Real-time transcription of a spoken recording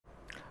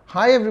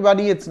Hi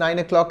everybody, it's 9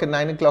 o'clock and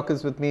 9 o'clock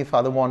is with me,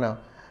 Father Warner.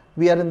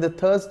 We are in the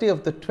Thursday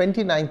of the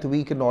 29th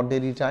week in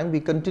Ordinary Time. We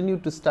continue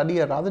to study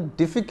a rather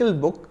difficult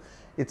book.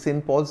 It's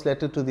in Paul's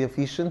letter to the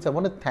Ephesians. I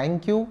want to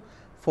thank you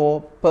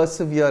for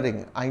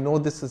persevering. I know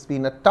this has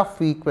been a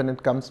tough week when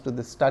it comes to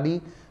the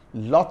study.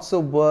 Lots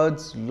of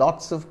words,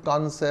 lots of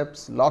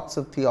concepts, lots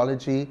of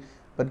theology,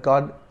 but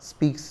God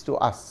speaks to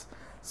us.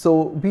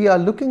 So we are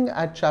looking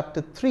at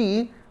chapter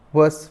 3,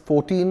 verse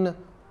 14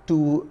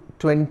 to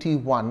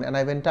 21, and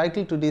I've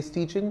entitled today's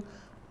teaching,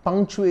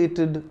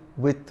 Punctuated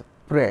with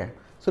Prayer.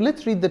 So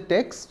let's read the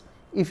text.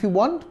 If you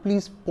want,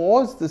 please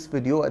pause this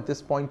video at this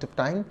point of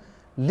time,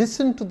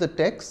 listen to the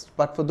text,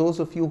 but for those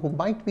of you who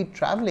might be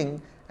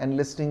traveling and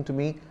listening to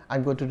me,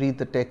 I'm going to read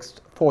the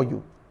text for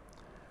you.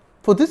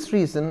 For this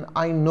reason,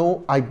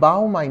 I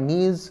bow my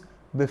knees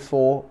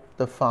before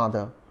the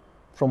Father,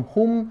 from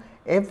whom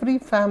every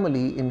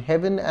family in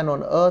heaven and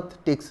on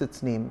earth takes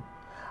its name.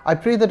 I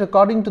pray that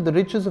according to the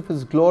riches of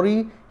His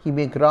glory, He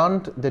may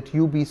grant that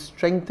you be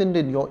strengthened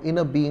in your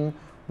inner being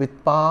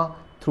with power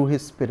through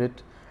His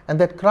Spirit, and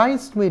that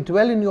Christ may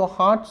dwell in your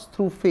hearts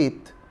through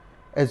faith,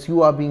 as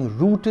you are being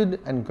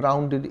rooted and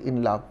grounded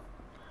in love.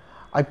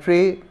 I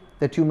pray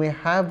that you may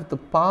have the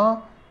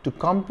power to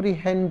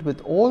comprehend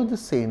with all the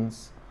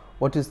saints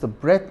what is the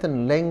breadth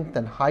and length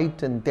and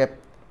height and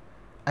depth,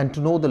 and to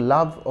know the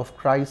love of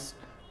Christ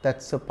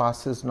that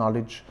surpasses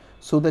knowledge,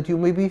 so that you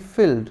may be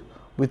filled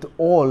with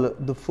all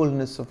the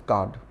fullness of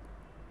God.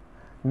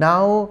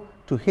 Now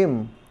to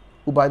Him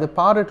who by the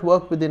power at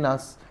work within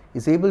us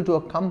is able to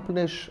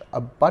accomplish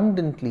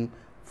abundantly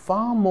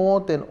far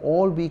more than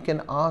all we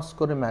can ask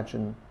or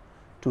imagine,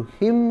 to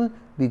Him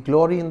be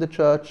glory in the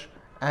church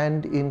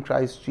and in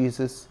Christ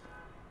Jesus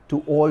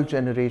to all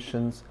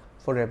generations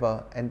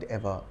forever and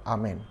ever.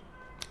 Amen.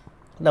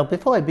 Now,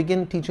 before I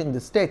begin teaching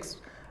this text,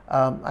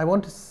 I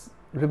want to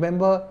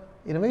remember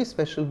in a very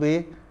special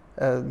way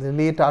the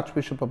late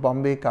Archbishop of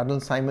Bombay, Cardinal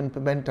Simon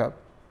Pimenta,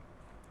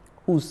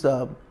 whose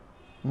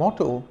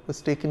motto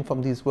was taken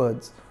from these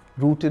words,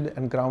 rooted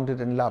and grounded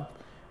in love.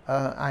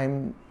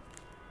 I'm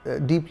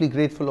deeply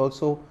grateful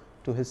also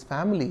to his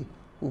family,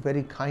 who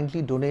very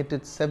kindly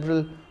donated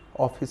several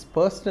of his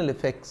personal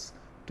effects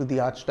to the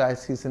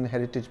Archdiocesan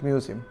Heritage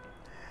Museum.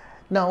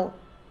 Now,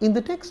 in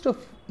the text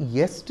of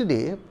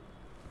yesterday,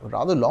 a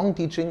rather long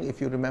teaching, if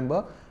you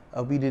remember,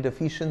 we did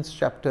Ephesians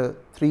chapter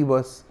 3,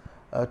 verse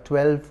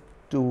 2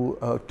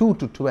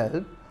 to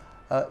 12.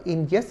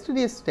 In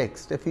yesterday's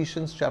text,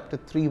 Ephesians chapter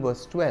 3,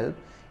 verse 12,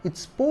 it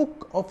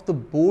spoke of the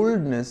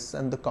boldness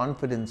and the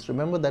confidence.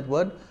 Remember that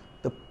word,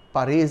 the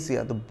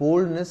parousia, the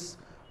boldness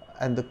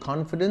and the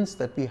confidence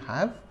that we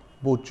have,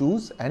 both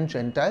Jews and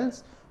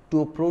Gentiles,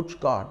 to approach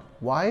God.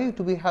 Why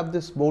do we have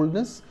this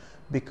boldness?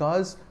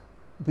 Because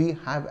we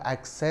have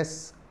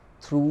access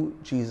through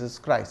Jesus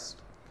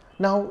Christ.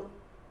 Now,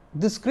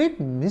 this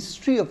great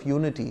mystery of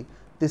unity,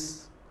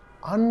 this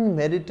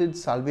unmerited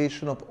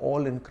salvation of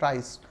all in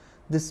Christ,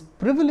 this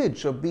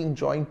privilege of being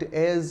joint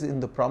heirs in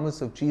the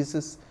promise of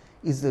Jesus,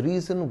 is the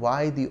reason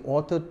why the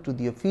author to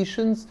the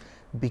Ephesians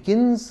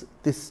begins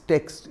this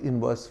text in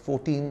verse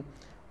 14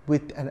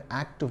 with an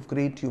act of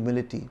great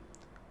humility.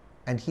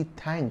 And he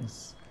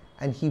thanks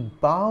and he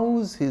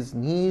bows his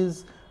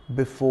knees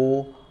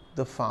before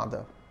the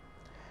Father.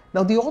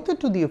 Now, the author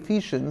to the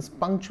Ephesians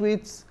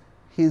punctuates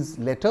his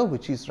letter,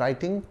 which he's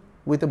writing,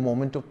 with a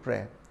moment of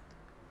prayer.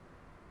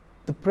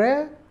 The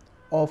prayer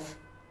of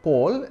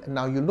Paul,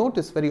 now you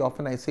notice very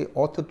often I say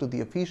author to the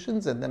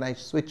Ephesians and then I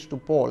switch to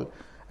Paul.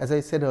 As I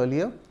said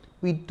earlier,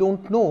 we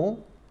don't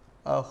know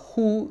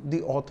who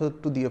the author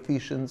to the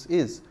Ephesians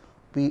is.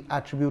 We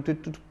attribute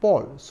it to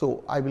Paul.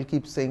 So I will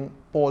keep saying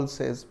Paul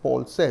says,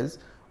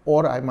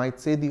 or I might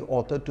say the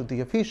author to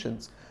the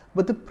Ephesians.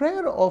 But the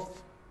prayer of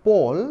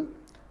Paul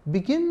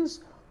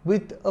begins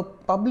with a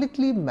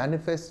publicly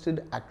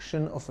manifested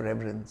action of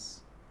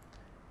reverence.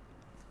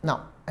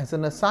 Now, as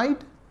an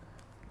aside,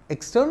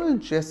 external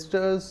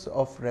gestures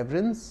of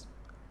reverence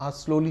are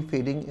slowly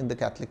fading in the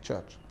Catholic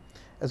Church.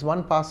 As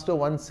one pastor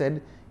once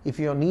said, if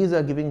your knees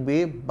are giving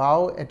way,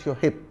 bow at your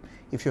hip.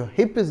 If your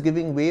hip is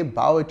giving way,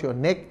 bow at your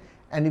neck.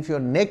 And if your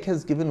neck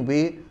has given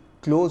way,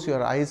 close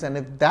your eyes. And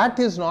if that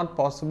is not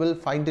possible,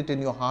 find it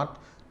in your heart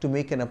to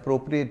make an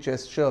appropriate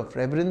gesture of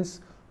reverence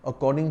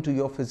according to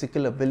your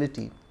physical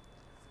ability.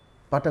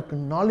 But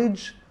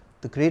acknowledge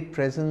the great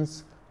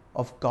presence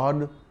of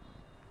God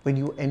when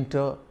you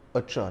enter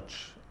a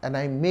church. And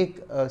I make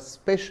a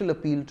special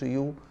appeal to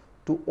you,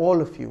 to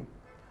all of you.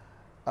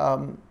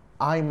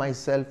 I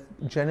myself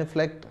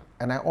genuflect,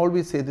 and I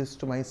always say this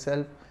to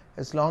myself,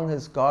 as long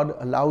as God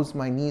allows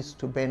my knees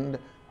to bend,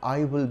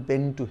 I will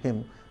bend to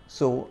Him.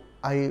 So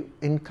I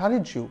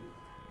encourage you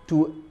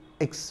to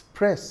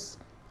express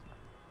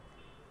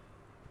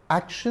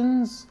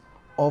actions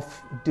of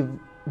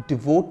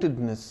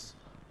devotedness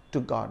to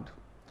God.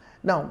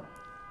 Now,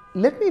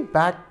 let me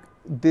back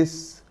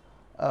this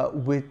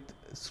with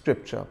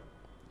scripture.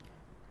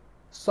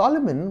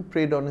 Solomon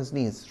prayed on his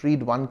knees.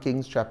 Read 1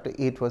 Kings chapter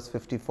 8 verse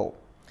 54.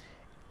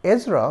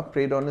 Ezra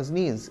prayed on his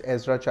knees.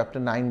 Ezra chapter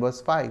 9 verse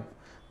 5.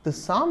 The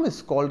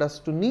psalmist called us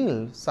to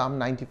kneel, Psalm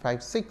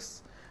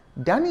 95:6.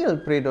 Daniel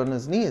prayed on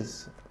his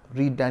knees.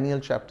 Read Daniel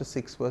chapter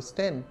 6 verse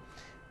 10.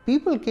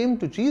 People came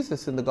to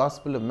Jesus in the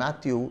Gospel of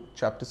Matthew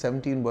chapter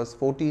 17 verse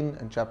 14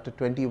 and chapter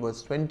 20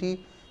 verse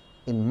 20.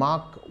 In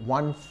Mark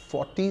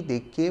 1:40 they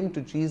came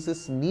to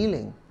Jesus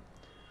kneeling.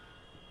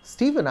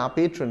 Stephen, our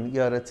patron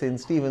here at St.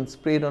 Stephen's,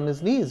 prayed on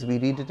his knees. We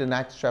read it in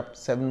Acts chapter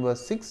 7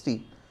 verse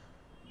 60.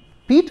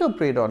 Peter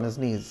prayed on his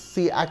knees.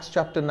 See Acts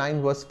chapter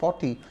 9 verse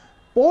 40.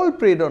 Paul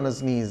prayed on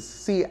his knees.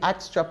 See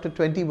Acts chapter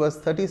 20 verse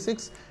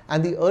 36.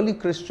 And the early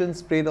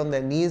Christians prayed on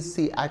their knees.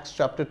 See Acts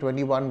chapter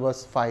 21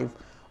 verse 5.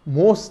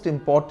 Most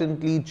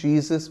importantly,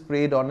 Jesus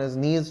prayed on his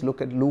knees.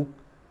 Look at Luke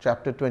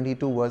chapter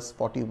 22 verse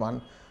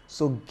 41.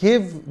 So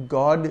give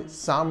God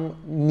some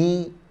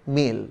knee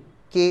mail.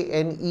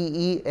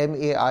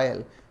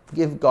 Kneemail.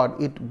 Give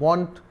God. It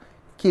won't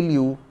kill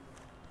you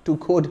to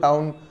go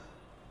down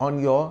on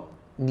your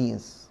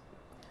knees.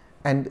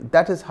 And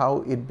that is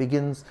how it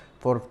begins.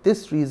 For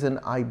this reason,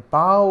 I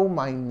bow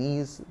my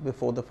knees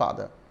before the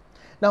Father.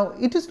 Now,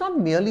 it is not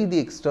merely the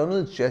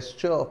external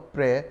gesture of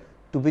prayer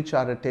to which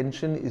our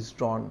attention is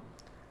drawn,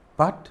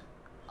 but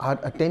our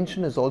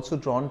attention is also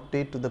drawn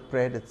today to the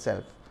prayer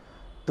itself.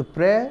 The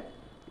prayer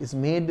is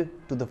made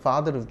to the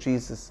Father of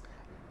Jesus.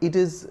 It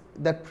is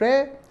that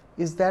prayer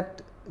is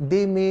that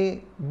they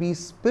may be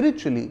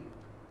spiritually,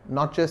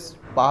 not just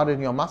power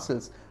in your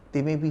muscles,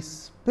 they may be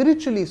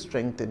spiritually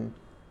strengthened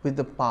with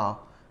the power.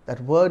 That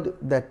word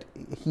that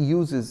he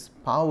uses,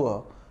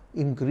 power,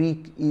 in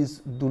Greek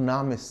is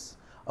dunamis,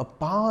 a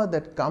power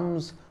that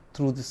comes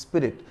through the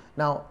Spirit.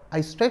 Now,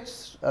 I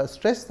stress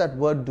that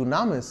word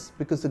dunamis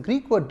because the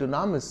Greek word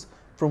dunamis,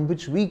 from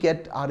which we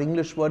get our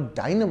English word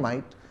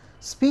dynamite,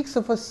 speaks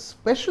of a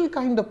special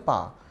kind of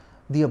power,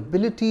 the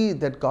ability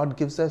that God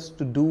gives us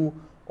to do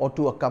or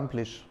to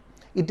accomplish.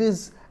 It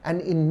is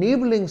an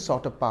enabling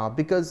sort of power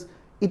because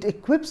it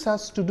equips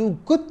us to do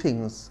good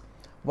things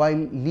while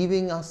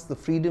leaving us the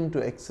freedom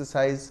to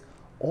exercise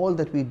all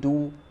that we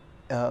do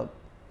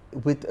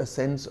with a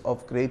sense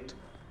of great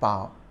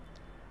power.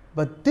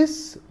 But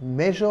this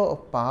measure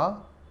of power,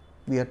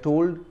 we are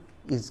told,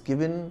 is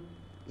given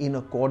in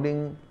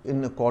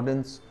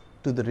accordance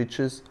to the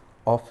riches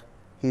of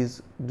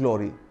his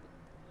glory.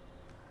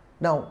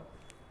 Now,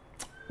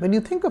 when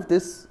you think of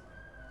this,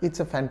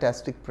 it's a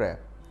fantastic prayer.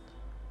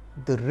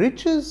 The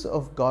riches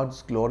of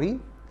God's glory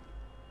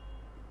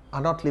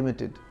are not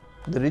limited.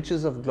 The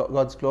riches of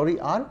God's glory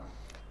are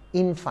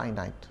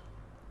infinite.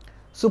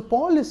 So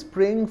Paul is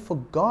praying for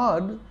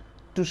God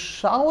to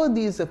shower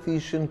these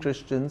Ephesian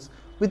Christians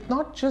with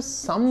not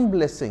just some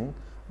blessing,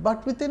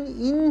 but with an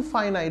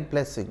infinite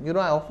blessing. You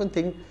know, I often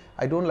think,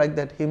 I don't like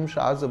that hymn,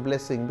 Showers of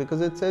Blessing, because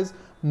it says,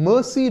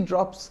 mercy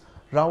drops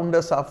round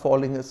us are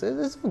falling. It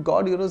says,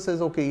 God,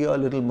 says, okay, here a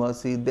little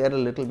mercy, there a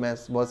little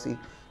mercy.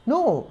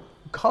 No,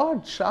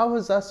 God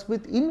showers us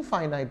with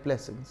infinite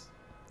blessings.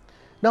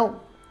 Now,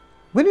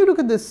 when you look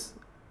at this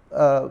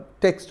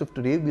text of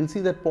today, we'll see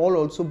that Paul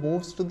also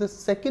moves to the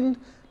second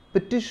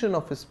petition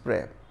of his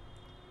prayer.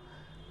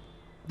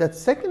 That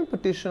second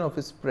petition of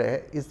his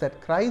prayer is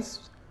that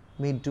Christ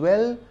may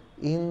dwell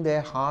in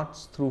their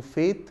hearts through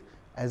faith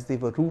as they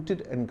were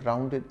rooted and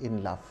grounded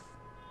in love.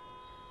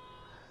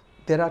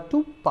 There are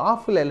two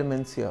powerful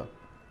elements here.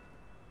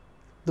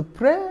 The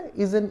prayer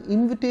is an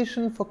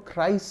invitation for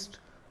Christ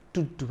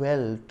to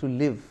dwell, to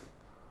live.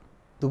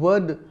 The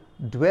word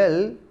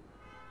dwell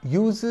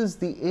uses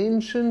the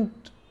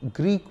ancient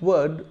Greek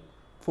word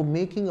for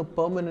making a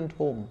permanent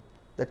home,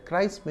 that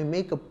Christ may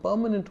make a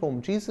permanent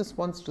home. Jesus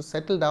wants to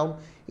settle down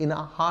in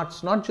our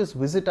hearts, not just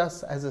visit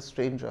us as a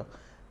stranger,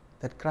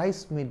 that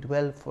Christ may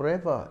dwell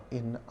forever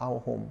in our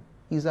home.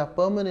 He's our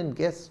permanent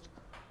guest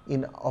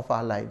of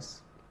our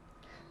lives.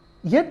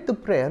 Yet the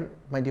prayer,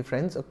 my dear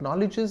friends,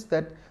 acknowledges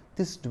that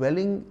this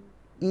dwelling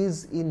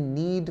is in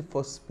need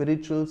for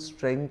spiritual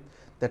strength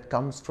that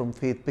comes from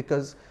faith,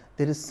 because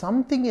there is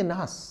something in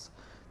us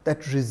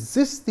that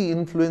resists the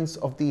influence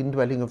of the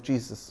indwelling of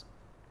Jesus.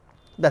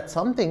 That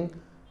something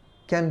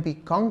can be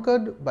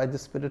conquered by the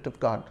Spirit of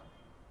God.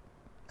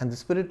 And the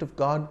Spirit of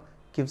God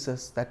gives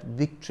us that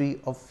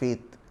victory of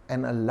faith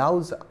and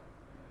allows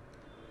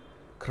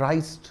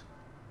Christ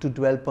to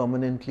dwell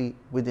permanently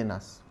within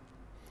us.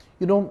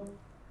 You know,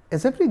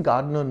 as every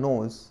gardener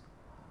knows,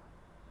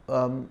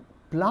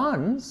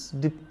 plants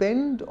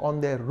depend on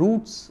their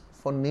roots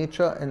for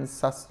nature and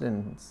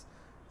sustenance.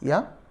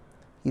 Yeah?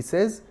 He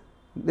says,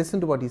 listen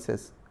to what he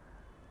says.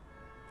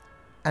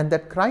 And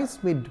that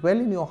Christ may dwell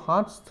in your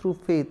hearts through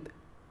faith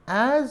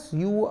as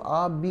you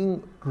are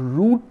being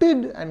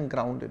rooted and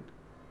grounded.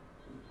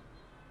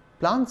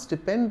 Plants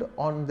depend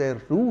on their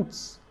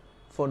roots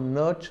for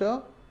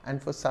nurture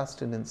and for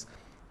sustenance.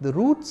 The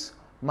roots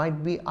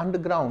might be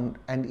underground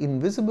and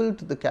invisible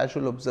to the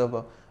casual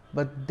observer,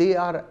 but they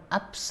are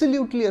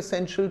absolutely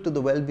essential to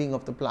the well-being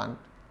of the plant.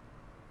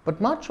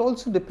 But much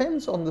also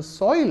depends on the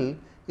soil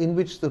in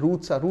which the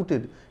roots are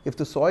rooted. If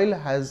the soil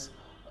has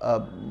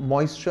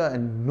moisture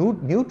and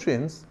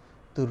nutrients,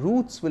 the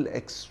roots will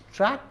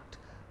extract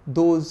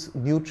those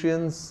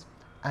nutrients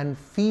and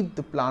feed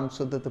the plant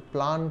so that the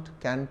plant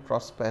can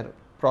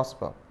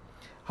prosper.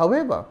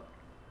 However,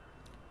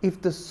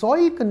 if the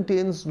soil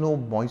contains no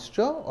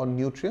moisture or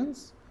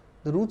nutrients,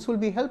 the roots will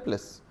be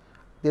helpless.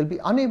 They'll be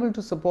unable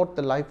to support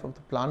the life of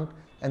the plant,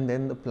 and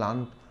then the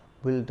plant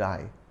will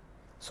die.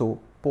 So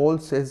Paul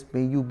says,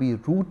 may you be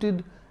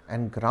rooted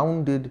and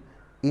grounded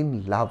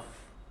in love.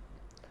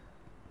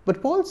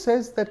 But Paul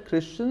says that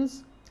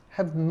Christians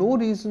have no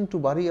reason to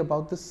worry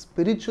about the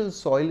spiritual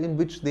soil in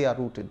which they are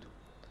rooted.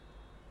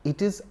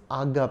 It is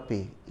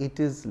agape, it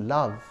is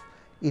love,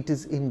 it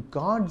is in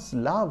God's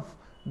love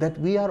that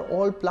we are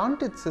all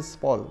planted, says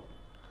Paul.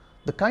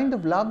 The kind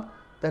of love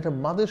that a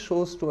mother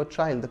shows to a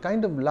child, the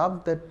kind of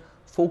love that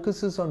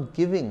focuses on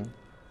giving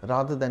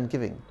rather than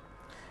giving.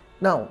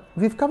 Now,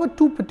 we've covered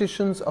two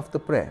petitions of the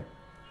prayer.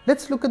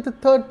 Let's look at the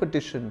third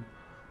petition.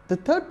 The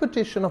third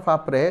petition of our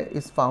prayer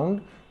is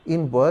found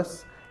in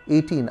verse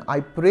 18. I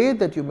pray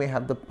that you may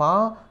have the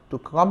power to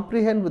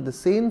comprehend with the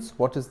saints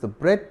what is the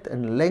breadth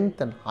and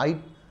length and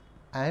height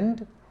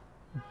and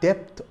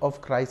depth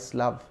of Christ's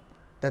love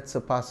that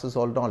surpasses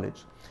all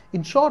knowledge.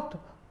 In short,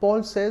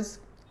 Paul says,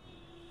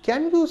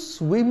 can you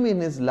swim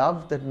in his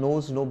love that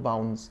knows no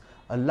bounds?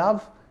 A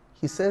love,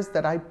 he says,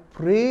 that I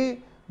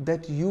pray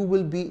that you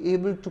will be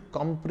able to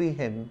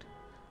comprehend.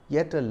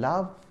 Yet a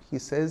love, he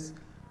says,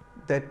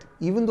 that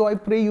even though I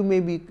pray you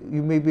may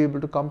be able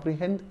to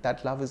comprehend,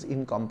 that love is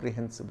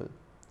incomprehensible.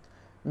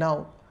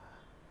 Now,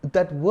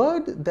 that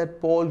word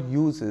that Paul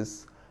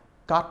uses,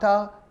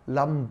 kata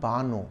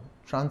lambano,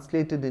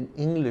 translated in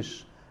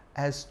English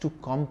as to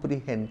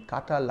comprehend,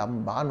 kata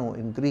lambano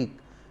in Greek,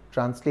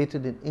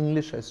 translated in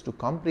English as to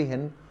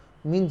comprehend,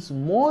 means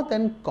more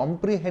than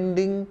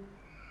comprehending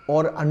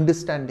or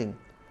understanding.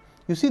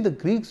 You see, the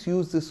Greeks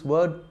use this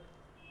word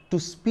to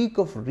speak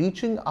of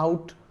reaching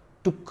out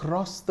to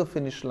cross the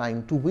finish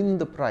line, to win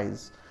the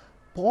prize.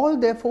 Paul,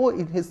 therefore,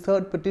 in his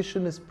third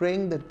petition is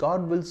praying that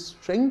God will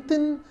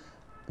strengthen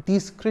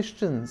these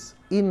Christians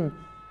in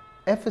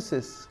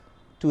Ephesus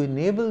to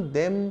enable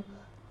them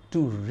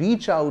to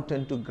reach out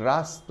and to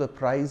grasp the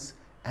prize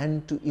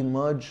and to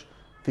emerge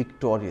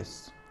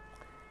victorious.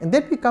 And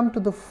then we come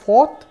to the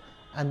fourth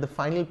and the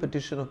final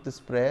petition of this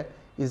prayer,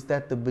 is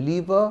that the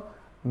believer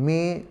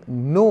may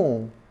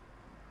know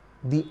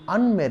the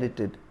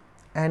unmerited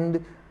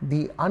and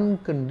the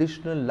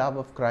unconditional love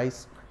of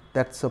Christ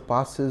that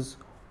surpasses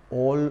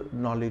all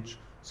knowledge,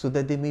 so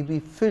that they may be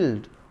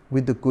filled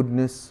with the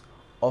goodness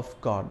of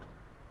God.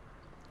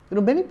 You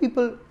know, many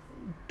people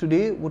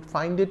today would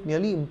find it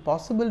nearly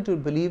impossible to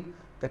believe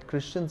that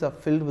Christians are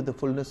filled with the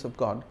fullness of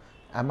God.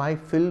 Am I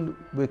filled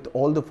with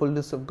all the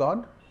fullness of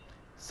God?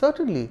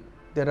 Certainly,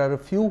 there are a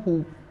few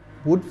who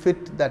would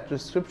fit that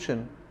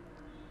description.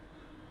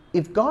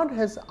 If God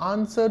has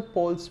answered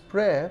Paul's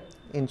prayer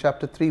in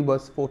chapter 3,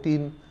 verse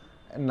 14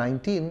 and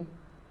 19,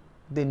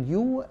 then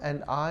you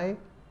and I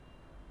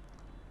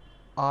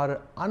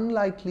are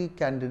unlikely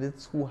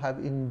candidates who have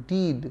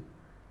indeed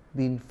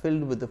been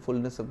filled with the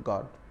fullness of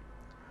God.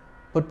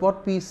 But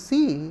what we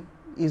see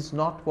is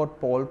not what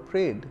Paul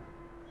prayed.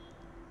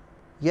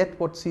 Yet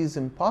what seems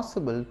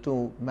impossible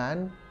to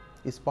man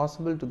is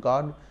possible to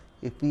God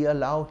if we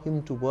allow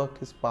Him to work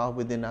His power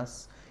within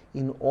us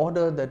in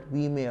order that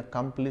we may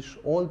accomplish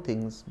all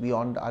things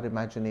beyond our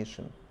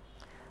imagination.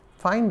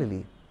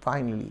 Finally,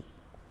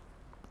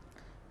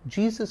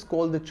 Jesus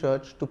called the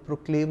church to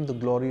proclaim the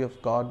glory of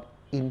God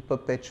in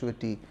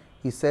perpetuity.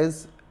 He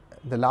says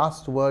the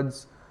last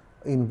words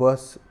in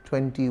verse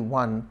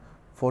 21,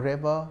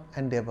 forever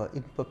and ever,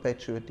 in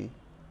perpetuity.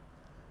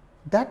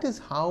 That is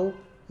how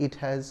it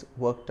has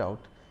worked out.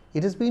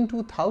 It has been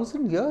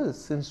 2000 years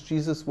since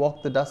Jesus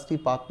walked the dusty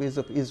pathways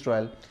of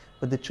Israel,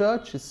 but the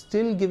church is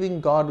still giving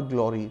God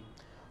glory.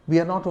 We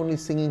are not only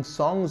singing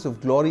songs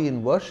of glory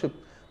in worship,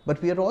 but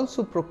we are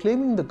also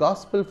proclaiming the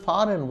gospel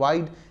far and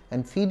wide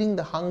and feeding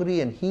the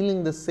hungry and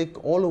healing the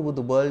sick all over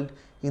the world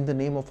in the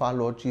name of our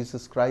Lord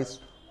Jesus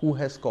Christ, who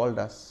has called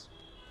us.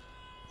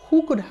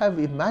 Who could have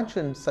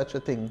imagined such a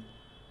thing?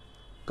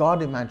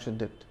 God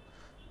imagined it.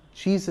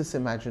 Jesus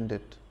imagined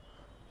it.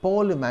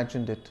 Paul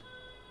imagined it.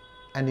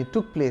 And it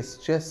took place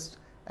just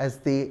as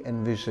they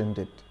envisioned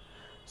it.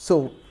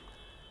 So,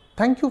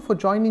 thank you for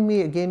joining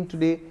me again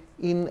today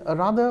in a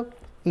rather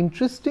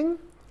interesting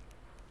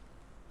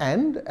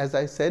and, as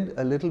I said,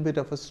 a little bit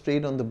of a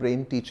strain on the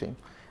brain teaching.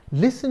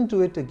 Listen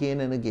to it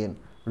again and again.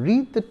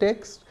 Read the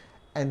text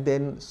and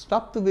then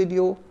stop the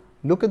video,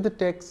 look at the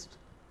text,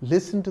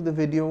 listen to the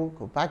video,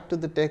 go back to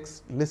the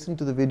text, listen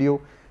to the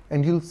video,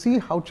 and you'll see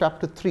how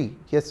chapter 3,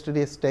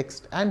 yesterday's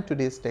text and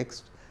today's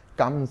text,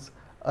 comes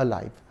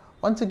alive.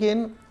 Once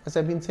again, as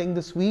I've been saying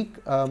this week,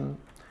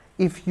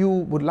 if you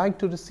would like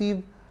to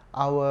receive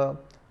our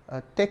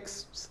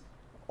texts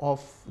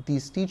of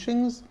these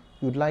teachings,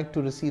 you'd like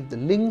to receive the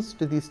links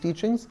to these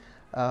teachings,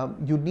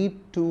 you need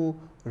to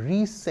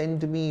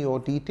resend me your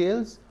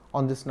details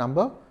on this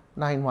number,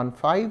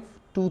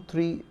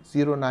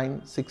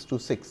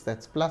 915-2309-626.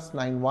 That's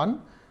 +91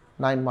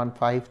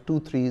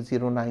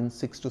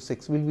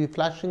 915-2309-626. We'll be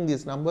flashing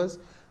these numbers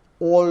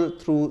all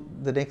through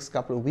the next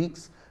couple of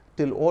weeks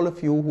till all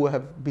of you who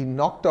have been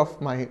knocked off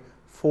my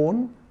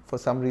phone for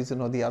some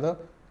reason or the other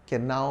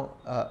can now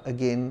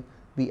again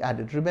be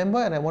added. Remember,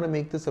 and I want to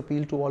make this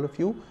appeal to all of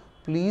you,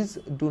 please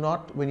do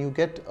not, when you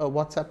get a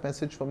WhatsApp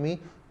message from me,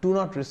 do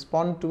not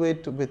respond to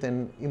it with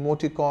an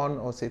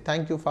emoticon or say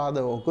thank you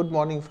Father or good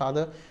morning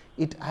Father.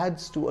 It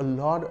adds to a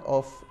lot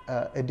of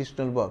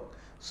additional work.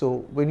 So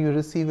when you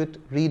receive it,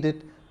 read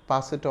it,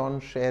 pass it on,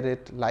 share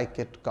it, like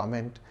it,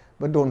 comment,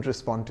 but don't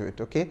respond to it,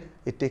 okay?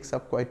 It takes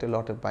up quite a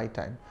lot of my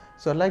time.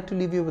 So I'd like to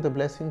leave you with a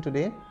blessing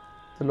today.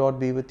 The Lord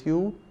be with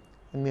you,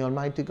 and may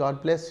Almighty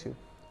God bless you,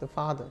 the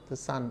Father, the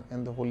Son,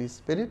 and the Holy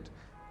Spirit.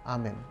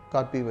 Amen.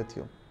 God be with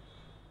you.